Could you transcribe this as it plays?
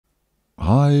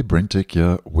Hi, BrenTech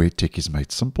here, where tech is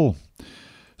made simple.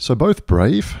 So both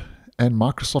Brave and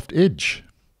Microsoft Edge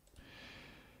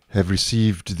have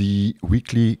received the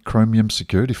weekly Chromium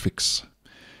security fix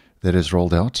that is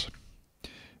rolled out.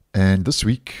 And this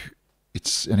week,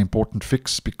 it's an important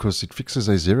fix because it fixes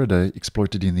a zero-day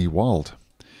exploited in the wild,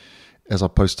 as I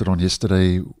posted on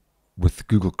yesterday with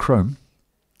Google Chrome.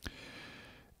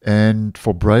 And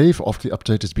for Brave, after the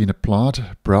update has been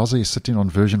applied, browser is sitting on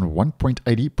version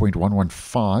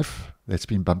 1.80.115. That's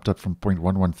been bumped up from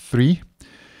 0.113.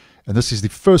 And this is the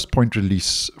first point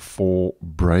release for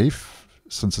Brave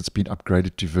since it's been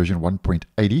upgraded to version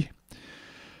 1.80.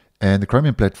 And the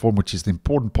Chromium platform, which is the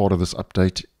important part of this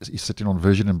update, is sitting on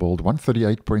version in bold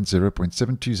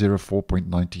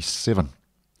 138.0.7204.97.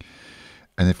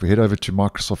 And if we head over to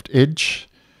Microsoft Edge,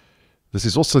 this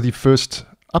is also the first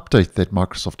update that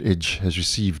Microsoft Edge has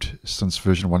received since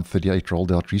version 138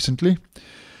 rolled out recently.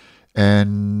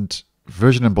 And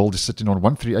version in bold is sitting on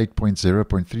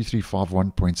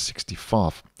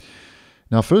 138.0.3351.65.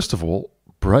 Now, first of all,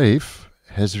 Brave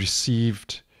has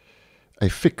received a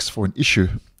fix for an issue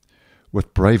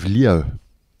with Brave Leo,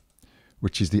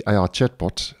 which is the AI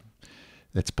chatbot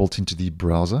that's built into the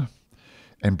browser.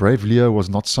 And Brave Leo was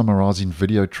not summarizing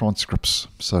video transcripts.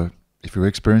 So if you're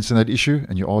experiencing that issue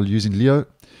and you are using Leo,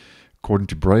 according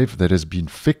to Brave, that has been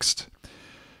fixed.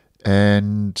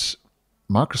 And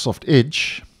Microsoft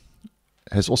Edge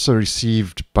has also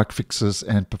received bug fixes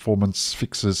and performance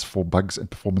fixes for bugs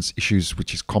and performance issues,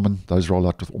 which is common. Those roll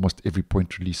out with almost every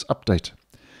point release update.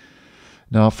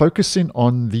 Now, focusing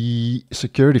on the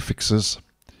security fixes,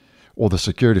 or the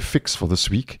security fix for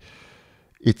this week,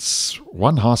 it's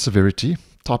one, high severity,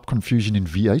 type confusion in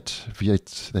V8.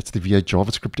 V8, that's the V8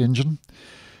 JavaScript engine.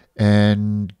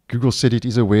 And Google said it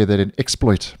is aware that an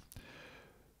exploit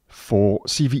for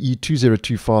CVE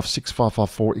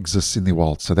 20256554 exists in the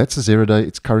wild. So that's a zero-day,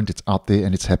 it's current, it's out there,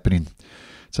 and it's happening.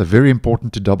 So very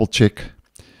important to double check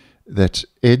that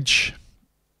Edge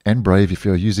and Brave, if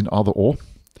you're using either or,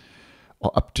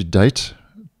 are up to date,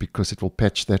 because it will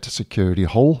patch that security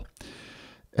hole.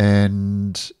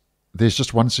 And there's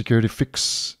just one security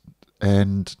fix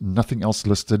and nothing else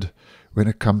listed when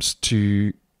it comes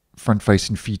to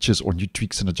front-facing features or new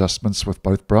tweaks and adjustments with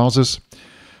both browsers.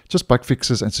 Just bug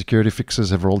fixes and security fixes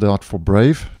have rolled out for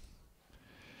Brave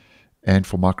and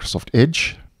for Microsoft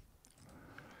Edge.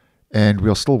 And we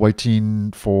are still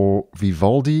waiting for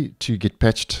Vivaldi to get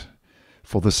patched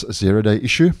for this zero-day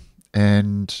issue.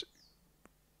 And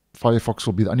Firefox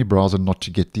will be the only browser not to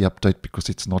get the update because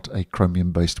it's not a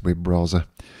Chromium-based web browser.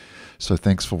 So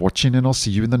thanks for watching, and I'll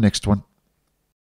see you in the next one.